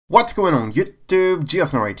What's going on YouTube,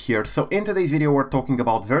 Unc0ver right here. So in today's video we're talking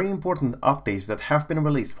about very important updates that have been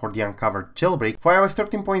released for the Unc0ver Jailbreak for iOS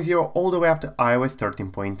 13.0 all the way up to iOS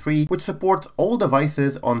 13.3, which supports all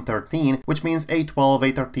devices on 13, which means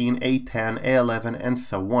A12, A13, A10, A11 and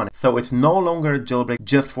so on. So it's no longer a jailbreak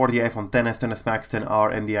just for the iPhone XS, XS Max,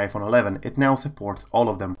 XR and the iPhone 11. It now supports all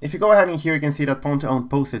of them. If you go ahead and here you can see that Unc0ver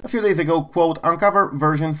posted a few days ago, quote, Unc0ver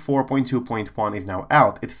version 4.2.1 is now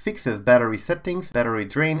out. It fixes battery settings, battery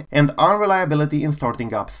drain, and unreliability in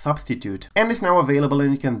starting up substitute, and is now available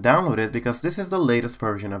and you can download it because this is the latest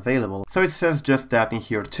version available. So it says just that in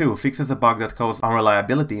here too, fixes a bug that caused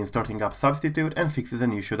unreliability in starting up substitute and fixes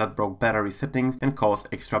an issue that broke battery settings and caused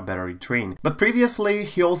extra battery drain. But previously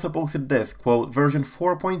he also posted this, quote, version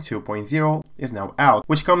 4.2.0 is now out,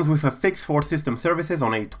 which comes with a fix for system services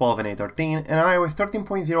on A12 and A13 and iOS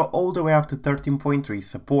 13.0 all the way up to 13.3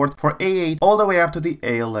 support for A8 all the way up to the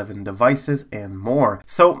A11 devices and more.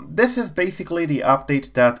 So this is basically the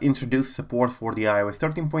update that introduced support for the iOS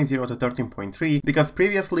 13.0 to 13.3 because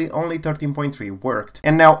previously only 13.3 worked.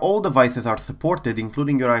 And now all devices are supported,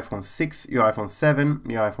 including your iPhone 6, your iPhone 7,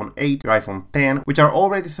 your iPhone 8, your iPhone 10, which are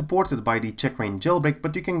already supported by the checkra1n jailbreak,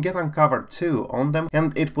 but you can get Unc0ver too on them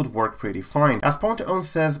and it would work pretty fine. As Unc0ver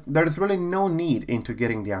says, there is really no need into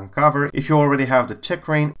getting the Unc0ver if you already have the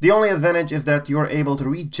checkra1n. The only advantage is that you're able to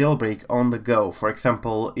re-jailbreak on the go. For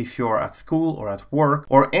example, if you're at school or at work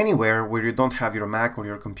or anywhere where you don't have your Mac or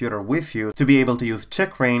your computer with you to be able to use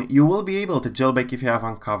checkra1n, you will be able to jailbreak if you have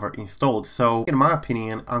Unc0ver installed. So in my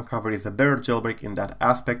opinion, Unc0ver is a better jailbreak in that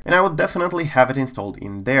aspect and I would definitely have it installed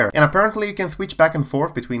in there. And apparently you can switch back and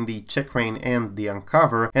forth between the checkra1n and the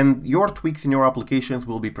Unc0ver and your tweaks in your applications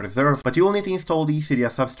will be preserved, but you will need to install the Cydia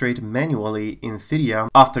substrate manually in Cydia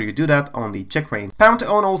after you do that on the checkra1n.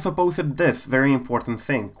 Unc0ver also posted this very important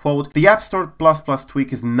thing, quote, the App Store++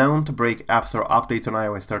 tweak is known to break App Store updates on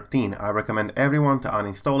iOS 13. I recommend everyone to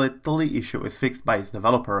uninstall it till the issue is fixed by its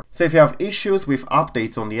developer. So if you have issues with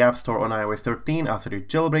updates on the App Store on iOS 13 after your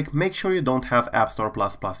jailbreak, make sure you don't have App Store++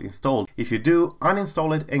 installed. If you do,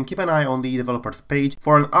 uninstall it and keep an eye on the developer's page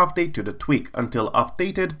for an update to the tweak. Until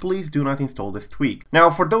updated, please do not install this tweak. Now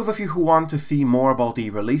for those of you who want to see more about the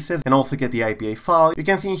releases and also get the IPA file, you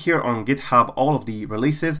can see here on GitHub all of the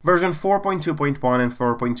releases. Version 4.2.1 and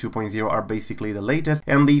 4.2.0 are basically the latest,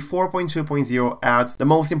 and the 4.2.0 adds the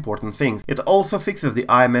most important things. It also fixes the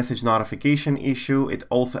iMessage notification issue. It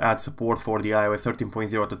also adds support for the iOS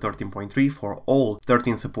 13.0 to 13.3 for all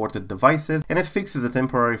 13 supported devices, and it fixes the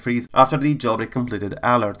temporary freeze after the jailbreak completed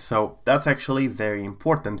alert. So that's actually very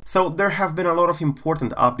important. So there have been a lot of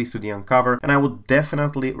important updates to the Unc0ver, and I would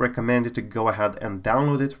definitely recommend you to go ahead and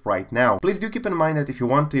download it right now. Please do keep in mind that if you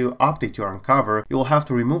want to update your Unc0ver, you will have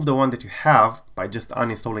to remove the one that you have by just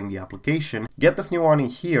uninstalling the application. Get this new one in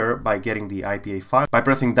here by getting the IPA file. By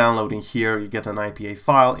pressing download in here, you get an IPA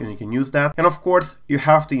file and you can use that. And of course, you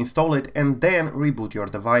have to install it and then reboot your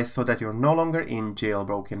device so that you're no longer in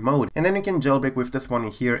jailbroken mode. And then you can jailbreak with this one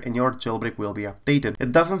in here and your jailbreak will be updated.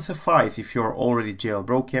 It doesn't suffice if you're already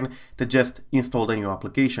jailbroken to just install the new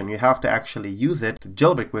application. You have to actually use it to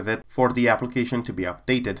jailbreak with it for the application to be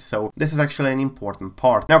updated. So this is actually an important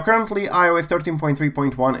part. Now currently iOS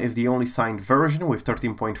 13.3.1 is the only signed version with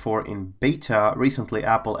 13.4 in beta. Recently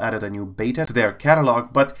Apple added a new beta to their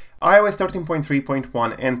catalog, but iOS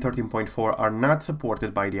 13.3.1 and 13.4 are not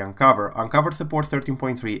supported by the Unc0ver. Unc0ver supports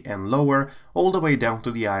 13.3 and lower, all the way down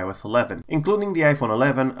to the iOS 11, including the iPhone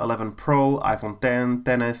 11, 11 Pro, iPhone 10,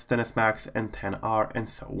 XS, XS Max, and XR, and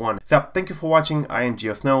so on. So thank you for watching. I am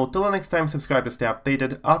Unc0ver. Till the next time, subscribe to stay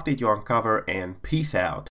updated, update your Unc0ver, and peace out.